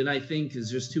happened, and I think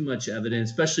there's just too much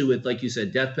evidence, especially with, like you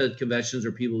said, deathbed conventions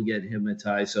where people get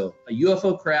hypnotized. So a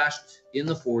UFO crashed in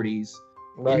the 40s.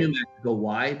 Right. In New Mexico.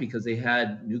 Why? Because they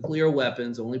had nuclear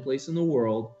weapons, only place in the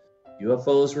world.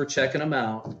 UFOs were checking them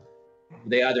out.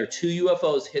 They either two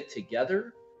UFOs hit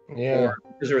together, or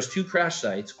because there was two crash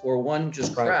sites, or one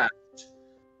just crashed.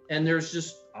 And there's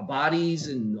just bodies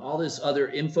and all this other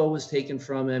info was taken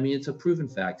from it. I mean, it's a proven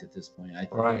fact at this point, I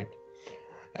think. Right.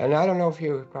 And I don't know if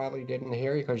you probably didn't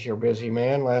hear, because you're a busy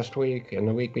man, last week and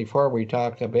the week before, we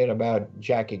talked a bit about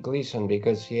Jackie Gleason,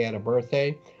 because he had a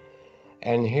birthday.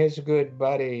 And his good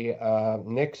buddy,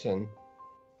 Nixon,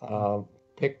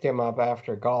 picked him up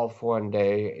after golf one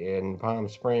day in Palm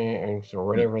Springs or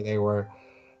whatever they were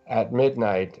at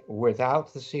midnight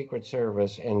without the Secret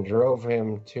Service, and drove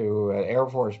him to an Air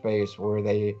Force base where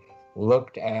they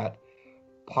looked at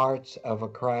parts of a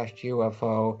crashed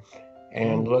UFO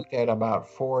and looked at about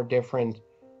 4 different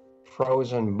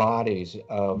frozen bodies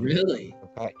of. Really?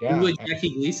 Yeah. What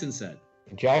Jackie Gleason said.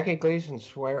 Jackie Gleason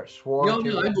swore No,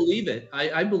 to I it. believe it.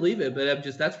 I believe it, but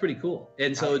that's pretty cool.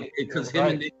 And so because him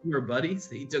Right. and Nick were buddies,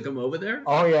 he took him over there.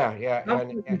 Oh yeah, How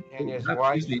and his how-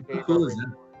 wife excuse me, how gave a cool is that?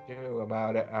 report too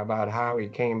about how he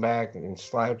came back and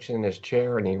slouched in his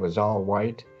chair and he was all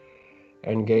white,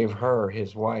 and gave her,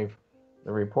 his wife,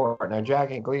 the report. Now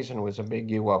Jackie Gleason was a big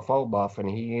UFO buff, and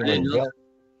he I didn't even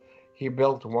know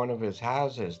built one of his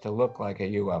houses to look like a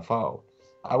UFO.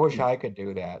 I wish I could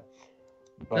do that.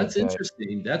 That's But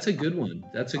interesting. That's a good one.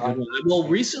 That's a good one. Well,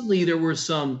 recently there were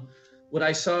some, what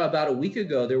I saw about a week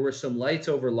ago, there were some lights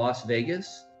over Las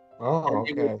Vegas. oh,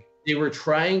 And okay, they were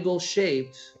triangle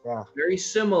shaped, yeah, very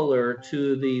similar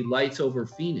to the lights over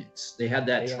Phoenix. They had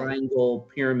that Yeah. triangle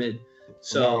pyramid.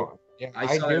 So no, yeah,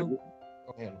 I saw do.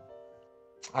 Go ahead.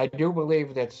 I do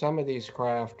believe that some of these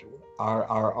craft are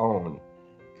our own,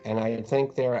 and I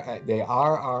think they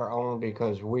are our own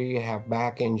because we have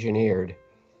back engineered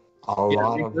a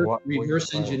lot of what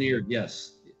reverse we've learned. engineered.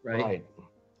 Yes. Right,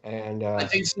 and I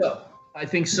think so. I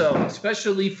think so,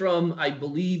 especially from, I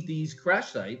believe, these crash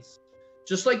sites,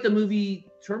 just like the movie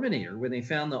Terminator, when they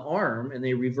found the arm and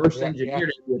they reverse engineered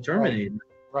it to a Terminator.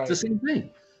 right. It's the same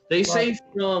thing. They say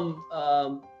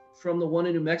from the one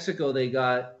in New Mexico, they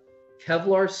got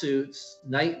Kevlar suits,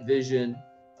 night vision,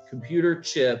 computer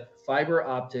chip, fiber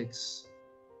optics,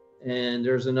 and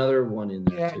there's another one in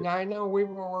there Yeah, too. I know we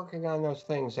were working on those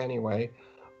things anyway,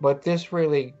 but this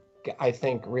really, I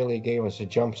think, really gave us a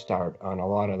jump start on a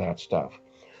lot of that stuff.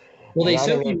 Well, they And I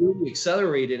said don't we know- really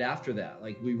accelerated after that.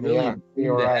 Like we really Yeah,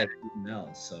 you're moved ahead right. of everything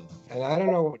else. So And I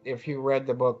don't know if you read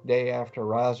the book Day After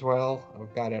Roswell.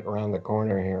 I've got it around the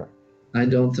corner here. I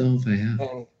don't know if I have.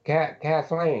 And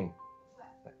Kathleen,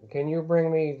 can you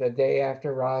bring me the Day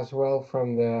After Roswell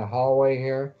from the hallway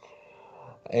here?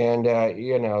 And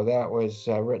that was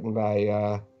written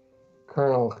by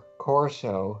Colonel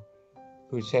Corso,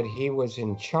 who said he was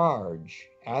in charge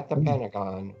at the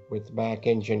Pentagon with back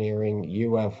engineering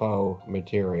UFO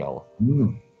material.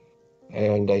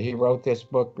 And he wrote this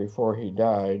book before he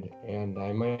died, and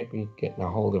I might be getting a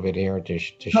hold of it here to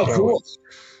show cool. it.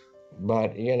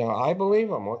 But, I believe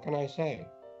him. What can I say?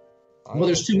 Well,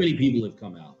 there's too many people who've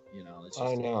come out. It's just,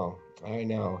 I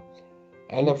know.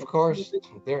 And of course,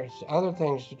 there's other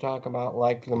things to talk about,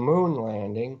 like the moon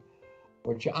landing,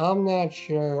 which I'm not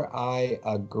sure I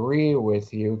agree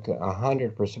with you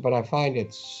 100%, but I find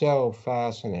it so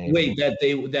fascinating. Wait,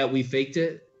 that we faked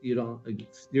it? You don't?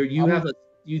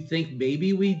 You think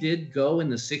maybe we did go in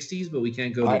the '60s, but we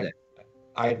can't go today?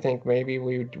 I think maybe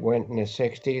we went in the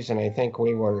 '60s, and I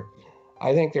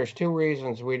think there's two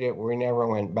reasons we never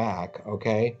went back.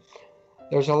 Okay.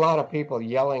 There's a lot of people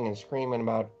yelling and screaming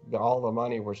about all the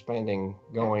money we're spending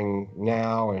going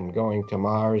now and going to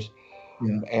Mars.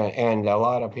 Yeah. And a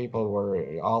lot of people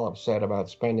were all upset about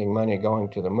spending money going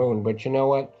to the moon. But you know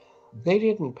what? They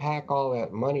didn't pack all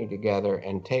that money together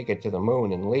and take it to the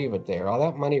moon and leave it there. All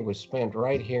that money was spent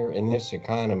right here in this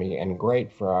economy, and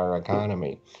great for our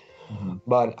economy. Mm-hmm.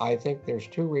 But I think there's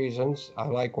two reasons. I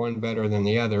like one better than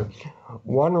the other.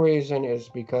 One reason is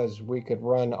because we could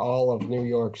run all of New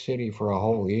York City for a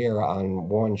whole year on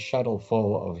one shuttle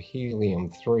full of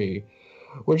helium-3,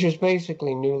 which is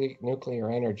basically nuclear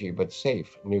energy, but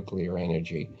safe nuclear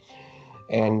energy.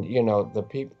 And,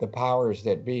 the powers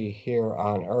that be here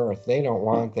on Earth, they don't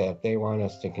want that. They want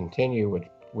us to continue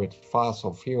with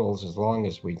fossil fuels as long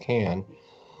as we can,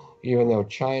 even though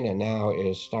China now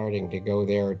is starting to go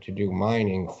there to do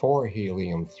mining for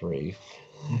helium-3.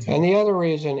 Mm-hmm. And the other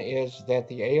reason is that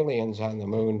the aliens on the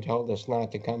moon told us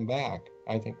not to come back.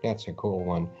 I think that's a cool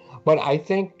one. But I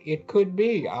think it could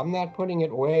be. I'm not putting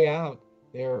it way out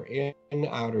there in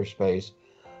outer space.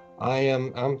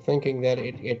 I'm thinking that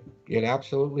it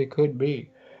absolutely could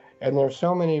be. And there's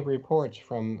so many reports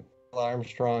from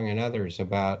Armstrong and others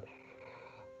about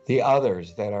the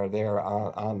others that are there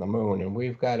on the moon. And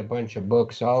we've got a bunch of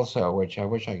books also, which I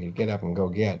wish I could get up and go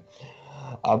get,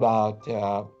 about,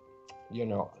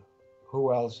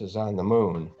 who else is on the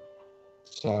moon.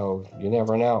 So you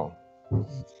never know.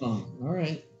 Oh, all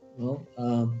right.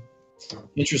 Well,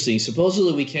 interesting.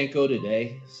 Supposedly we can't go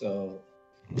today. So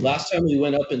last time we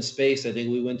went up in space, I think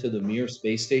we went to the Mir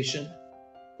space station,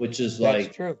 which is That's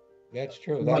true. That's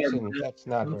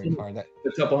not very far. A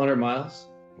couple 100 miles.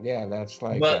 Yeah, that's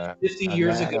like. But 50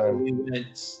 years ago, we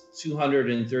went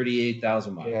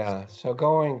 238,000 miles. Yeah, so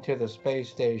going to the space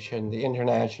station, the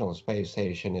International Space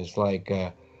Station, is like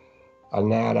a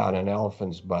gnat on an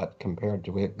elephant's butt compared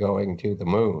to it going to the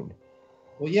moon.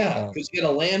 Well, yeah, because you got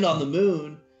to land on the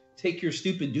moon, take your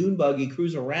stupid dune buggy,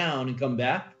 cruise around, and come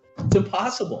back. It's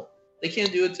impossible. They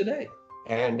can't do it today.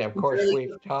 And of course,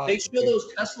 we've talked. They show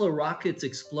those Tesla rockets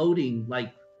exploding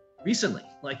like recently,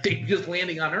 like they just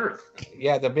landing on Earth.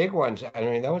 Yeah, the big ones. I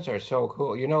mean, those are so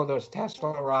cool. You know those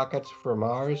Tesla rockets for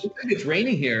Mars? Looks like it's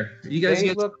raining here. You guys They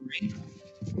get look. some rain?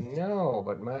 No,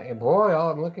 but my boy,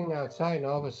 I'm looking outside, and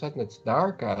all of a sudden it's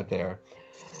dark out there.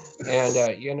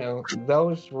 And you know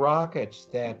those rockets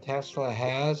that Tesla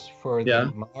has for Yeah.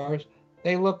 the Mars,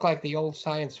 they look like the old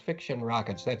science fiction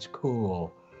rockets. That's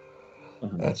cool.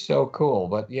 Uh-huh. That's so cool.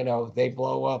 But you know they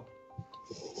blow up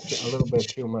a little bit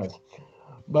too much.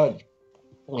 But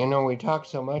you know we talk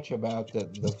so much about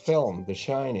the film, The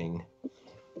Shining.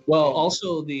 Well,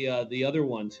 also the other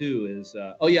one too is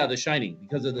The Shining,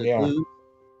 because of the Yeah. blue.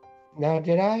 Now,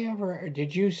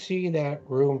 did you see that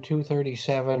Room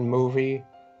 237 movie?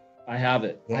 I have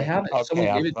it. I Yeah. have it. Okay, Someone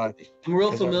I gave it. thought- I'm real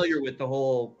 'cause I- familiar with the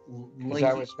whole. Because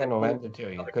I was going to lend it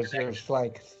to you, because there's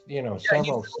like, you know, Yeah,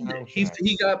 several he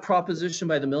soundtracks. got propositioned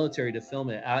by the military to film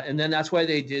it, and then that's why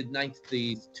they did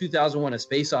the 2001: A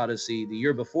Space Odyssey the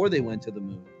year before they went to the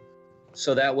moon,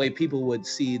 so that way people would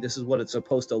see this is what it's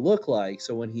supposed to look like.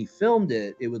 So when he filmed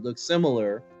it, it would look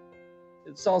similar.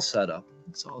 It's all set up.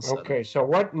 It's all set Okay, so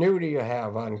what new do you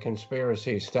have on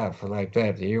conspiracy stuff like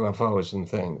that, the UFOs and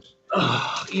things?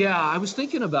 up. Yeah, I was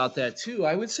thinking about that too.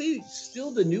 I would say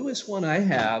still the newest one I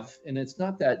have, and it's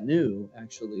not that new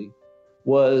actually,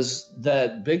 was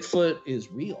that Bigfoot is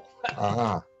real.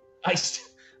 Ah,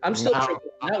 I'm still Now,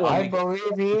 tripping on that one. I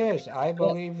believe he is. I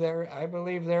believe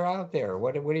they're out there.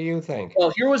 What do you think?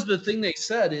 Well, here was the thing they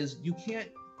said is you can't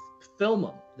film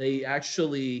them. They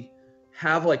actually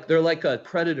have they're like a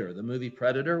Predator, the movie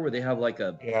Predator, where they have they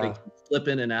can slip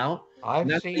in and out. I've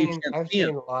that's why you seen can't see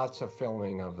 'em. lots of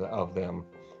filming of them.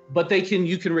 But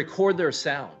you can record their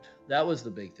sound. That was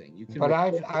the big thing. You can. But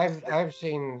record I've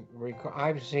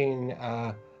seen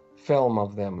film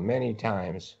of them many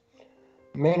times,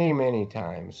 many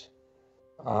times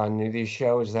on these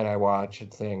shows that I watch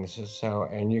and things. So,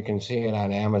 and you can see it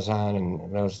on Amazon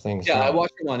and those things. Yeah, I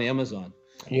watched them on Amazon.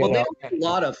 You Well, know, they have a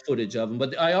lot of footage of them,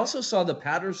 but I also saw the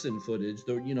Patterson footage,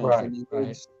 from the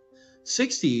Right.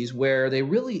 60s, where they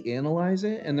really analyze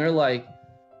it, and they're like,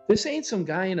 this ain't some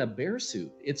guy in a bear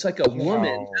suit. It's like a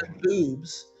woman No. with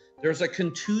boobs. There's a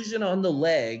contusion on the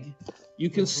leg.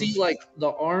 You can see the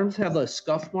arms have a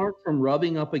scuff mark from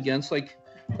rubbing up against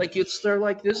they're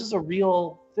like, this is a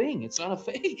real thing. It's not a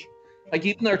fake. Like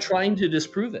even they're trying to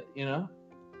disprove it,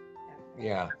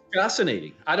 Yeah.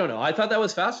 Fascinating. I don't know. I thought that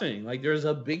was fascinating. Like there's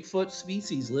a Bigfoot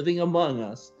species living among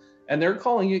us, and they're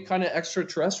calling it kind of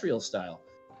extraterrestrial style.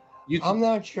 I'm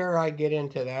not sure I get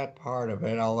into that part of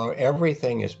it, although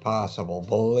everything is possible.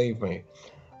 Believe me,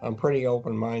 I'm pretty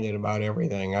open-minded about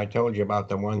everything. I told you about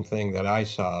the one thing that I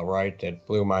saw, right, that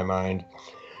blew my mind.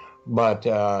 But,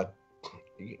 the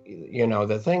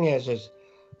thing is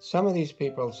some of these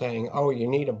people saying, oh, you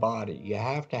need a body. You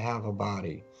have to have a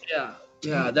body.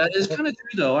 Yeah, that is kind of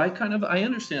true, though. I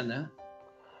understand that.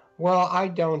 Well, I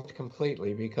don't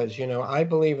completely because, I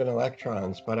believe in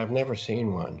electrons, but I've never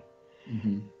seen one.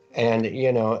 Mm-hmm. And,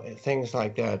 things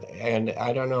like that. And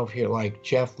I don't know if you like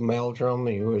Jeff Meldrum,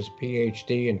 who is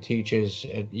PhD and teaches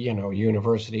at,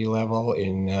 university level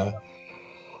in,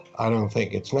 I don't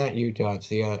think, it's not Utah, it's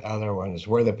the other one, it's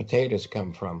where the potatoes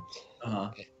come from.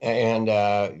 Uh-huh. And,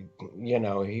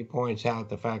 he points out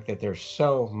the fact that there's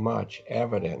so much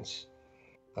evidence,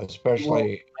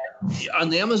 especially...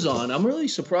 on Amazon. I'm really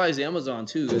surprised Amazon,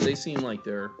 too, because they seem like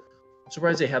I'm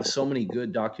surprised they have so many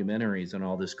good documentaries and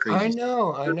all this crazy I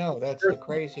know. That's the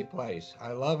crazy place.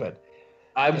 I love it.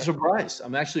 I'm surprised.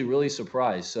 I'm actually really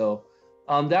surprised. So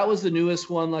that was the newest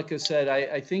one. Like I said,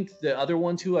 I think the other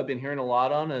one, too, I've been hearing a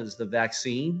lot on is the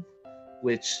vaccine,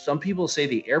 which some people say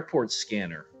the airport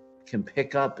scanner can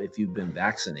pick up if you've been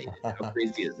vaccinated. How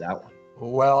crazy is that one?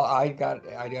 Well, I got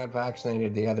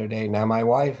vaccinated the other day. Now, my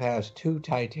wife has 2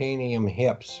 titanium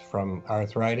hips from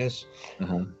arthritis.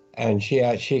 Uh-huh. And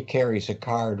she carries a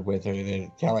card with her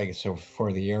that telling us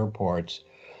for the airports.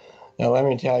 Now, let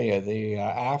me tell you, the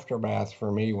aftermath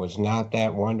for me was not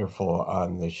that wonderful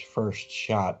on the first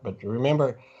shot. But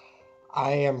remember,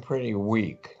 I am pretty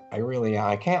weak.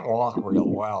 I can't walk real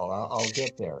well. I'll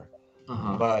get there.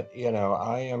 Uh-huh. But,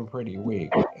 I am pretty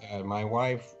weak. My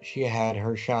wife, she had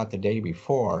her shot the day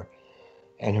before,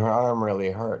 and her arm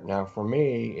really hurt. Now, for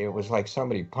me, it was like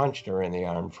somebody punched her in the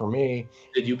arm. For me...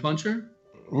 Did you punch her?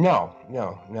 No.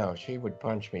 She would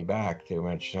punch me back too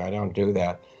much, so I don't do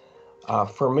that.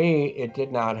 For me, it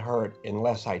did not hurt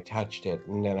unless I touched it,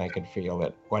 and then I could feel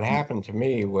it. What happened to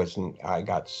me was I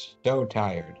got so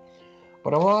tired.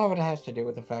 But a lot of it has to do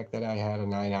with the fact that I had a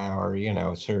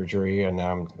 9-hour, surgery, and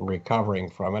I'm recovering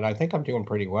from it. I think I'm doing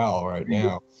pretty well right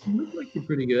now. You look like you're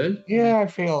pretty good. Yeah,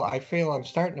 I'm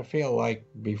starting to feel like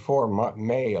before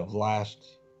May of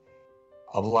last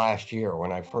of last year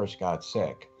when I first got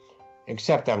sick.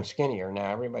 Except I'm skinnier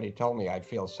now. Everybody told me I'd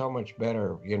feel so much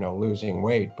better, losing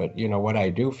weight. But what I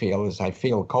do feel is I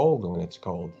feel cold when it's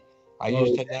cold. I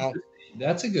used to not.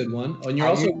 That's a good one. And you're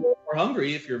also more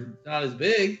hungry if you're not as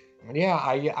big. Yeah,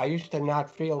 I used to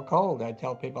not feel cold. I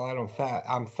tell people I'm fat.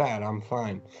 I'm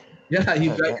fine. Yeah,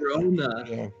 you've got your own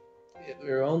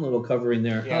your own little covering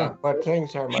there. Yeah, huh? but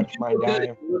things are much my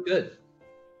diet. You look good.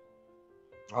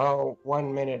 Oh,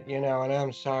 1 minute, and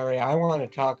I'm sorry. I want to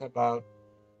talk about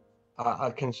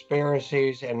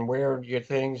conspiracies and weird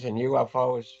things and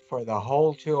UFOs for the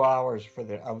whole 2 hours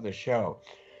of the show.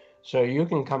 So you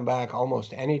can come back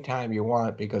almost any time you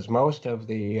want because most of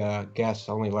the guests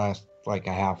only last like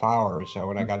a half hour or so,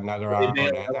 and I got another hour and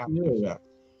a half.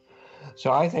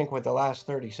 So I think with the last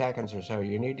 30 seconds or so,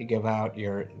 you need to give out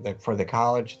for the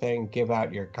college thing, give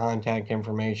out your contact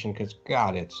information because,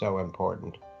 God, it's so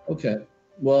important. Okay.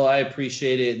 Well, I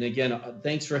appreciate it. And again,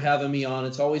 thanks for having me on.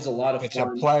 It's always a lot of fun. It's a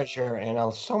pleasure, and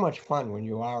it's so much fun when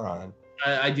you are on.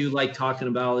 I do like talking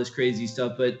about all this crazy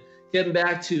stuff, but getting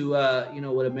back to,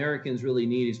 what Americans really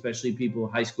need, especially people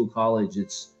in high school, college,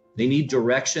 they need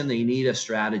direction. They need a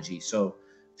strategy. So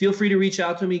feel free to reach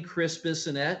out to me, Chris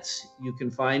Bissonnette. You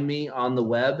can find me on the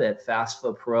web at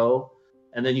FAFSA Pro.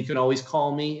 And then you can always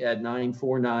call me at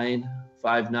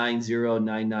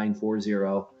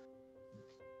 949-590-9940.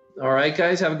 All right,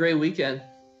 guys, have a great weekend.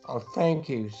 Oh, thank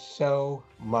you so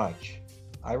much.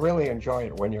 I really enjoy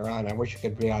it when you're on. I wish you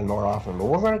could be on more often, but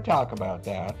we're going to talk about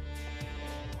that.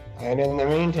 And in the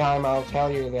meantime, I'll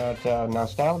tell you that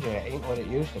nostalgia ain't what it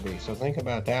used to be. So think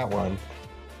about that one.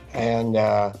 And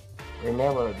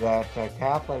remember that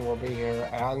Kaplan will be here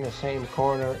on the same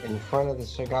corner in front of the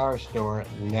cigar store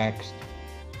next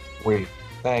week.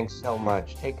 Thanks so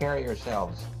much. Take care of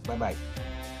yourselves. Bye-bye.